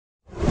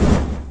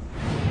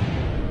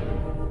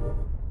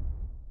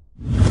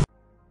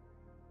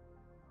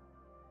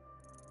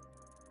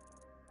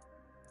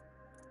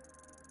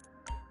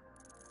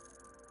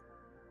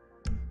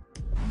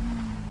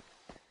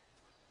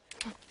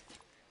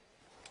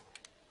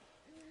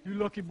You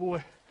lucky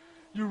boy.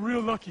 You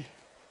real lucky.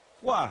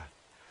 Why?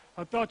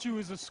 I thought you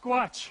was a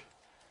Squatch.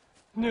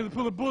 Nearly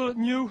pulled a bullet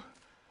in you.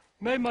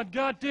 Made my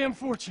goddamn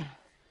fortune.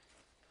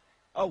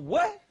 A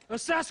what? A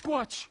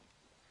Sasquatch.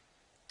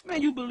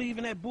 Man, you believe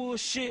in that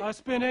bullshit? I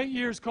spent 8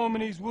 years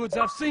combing these woods.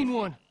 I've seen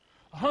one.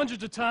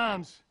 Hundreds of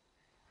times.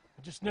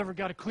 I just never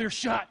got a clear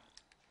shot.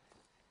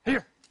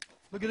 Here,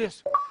 look at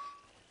this.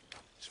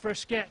 It's fresh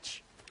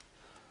sketch.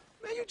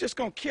 Man, you just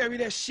gonna carry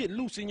that shit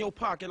loose in your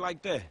pocket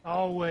like that?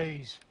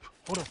 Always.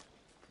 Hold on.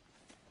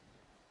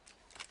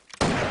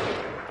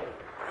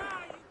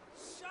 Ah, you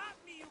shot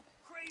me, you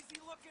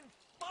crazy-looking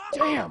fuck!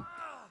 Damn!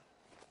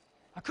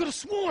 I could have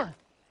sworn.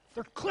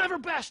 They're clever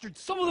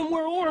bastards. Some of them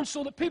wear orange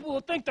so that people will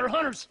think they're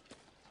hunters.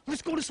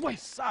 Let's go this way.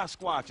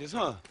 Sasquatches,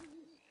 huh?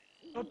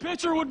 A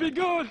picture would be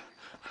good.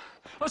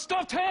 A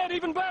stuffed head,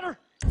 even better.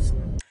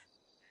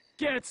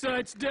 Cat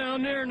sites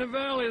down there in the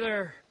valley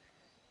there.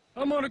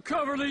 I'm gonna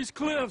cover these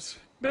cliffs.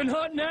 Been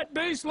hunting that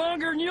beast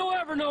longer than you'll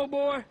ever know,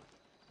 boy.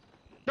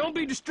 Don't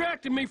be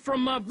distracting me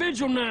from my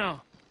vigil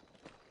now.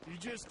 You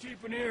just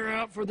keep an ear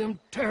out for them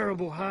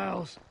terrible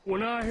howls.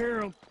 When I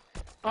hear them,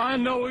 I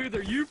know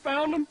either you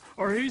found them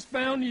or he's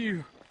found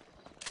you.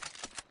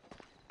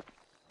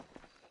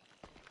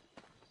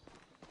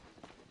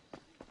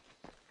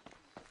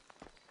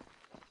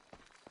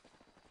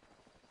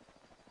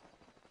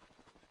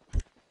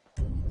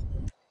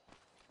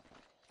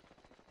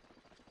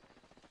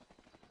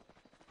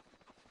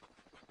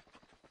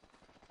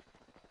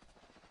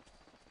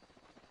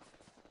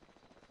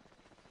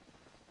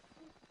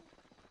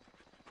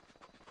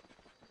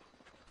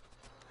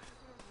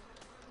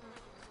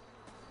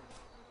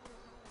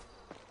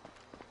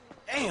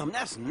 Damn,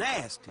 that's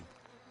nasty.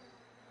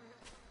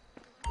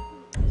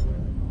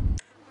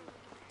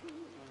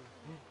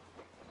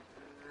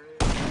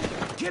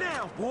 Get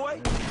down,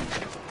 boy.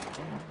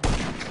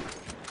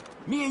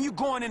 Me and you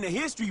going in the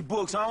history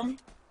books, homie.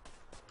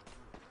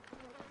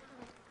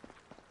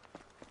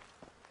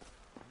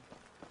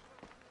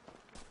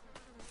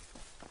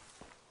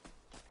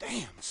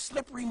 Damn,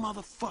 slippery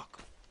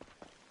motherfucker.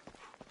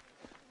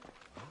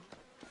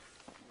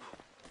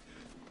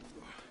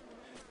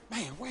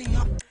 Man, where you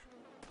up?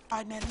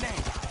 Hiding that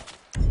land.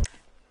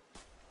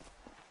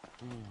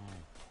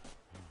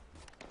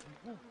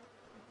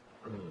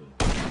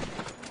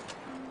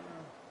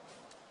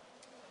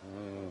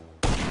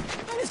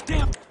 Man, this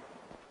damn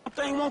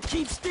thing won't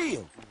keep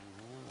still.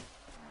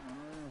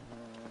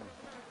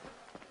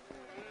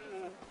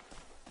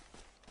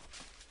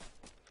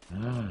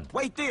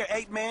 Wait there,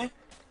 ape man.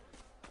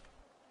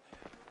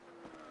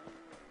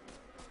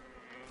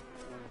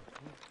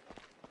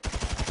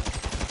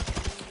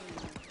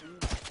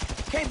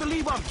 Can't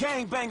believe I'm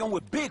gangbanging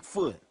with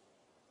Bigfoot.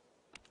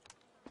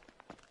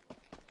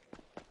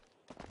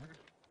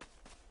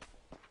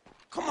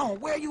 Come on,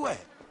 where you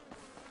at?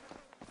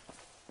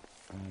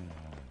 Man,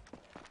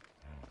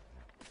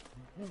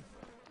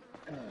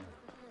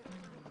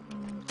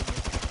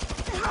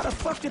 how the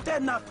fuck did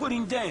that not put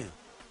him down?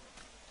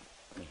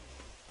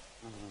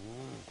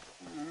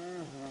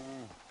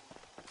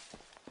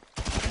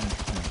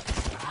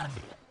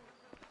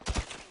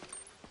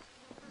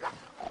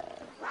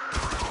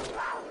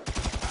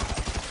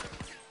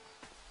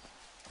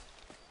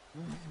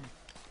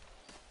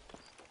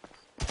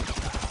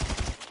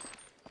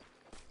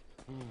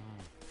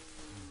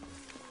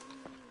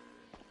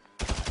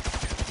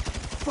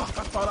 Fuck,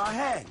 I thought I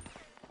had him.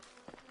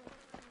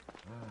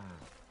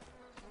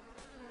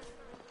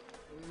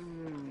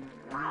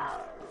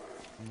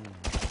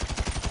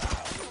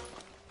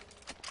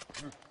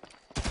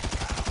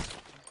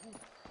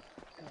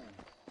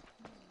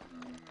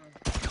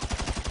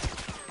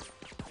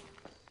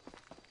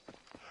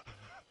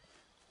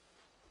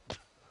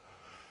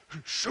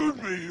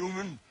 Shoot me,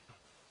 human.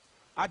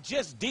 I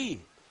just did.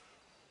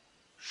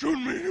 Shoot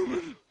me,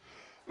 human.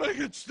 Make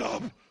it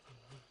stop.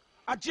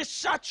 I just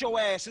shot your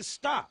ass and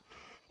stopped.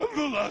 I'm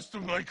the last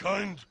of my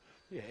kind.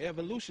 Yeah,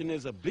 evolution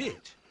is a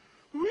bitch.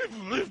 We've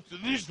lived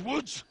in these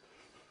woods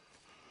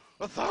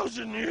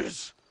 1,000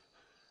 years.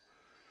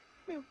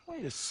 Man,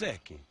 wait a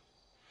second.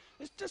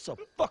 It's just a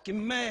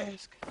fucking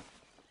mask.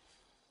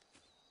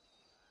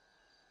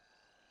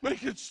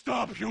 Make it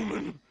stop,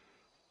 human.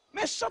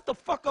 Man, shut the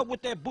fuck up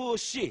with that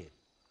bullshit.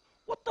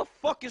 What the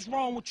fuck is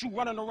wrong with you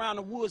running around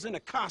the woods in a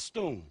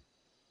costume?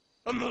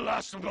 I'm the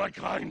last of my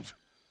kind.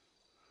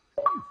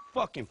 You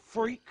fucking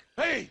freak.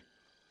 Hey,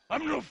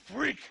 I'm no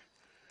freak.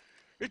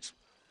 It's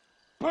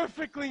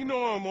perfectly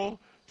normal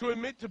to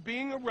admit to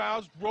being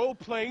aroused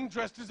role-playing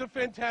dressed as a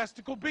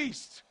fantastical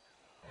beast.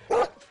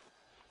 What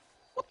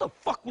the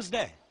fuck was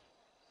that?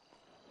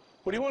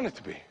 What do you want it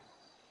to be?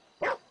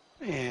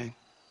 Man,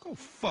 go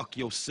fuck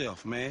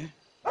yourself, man.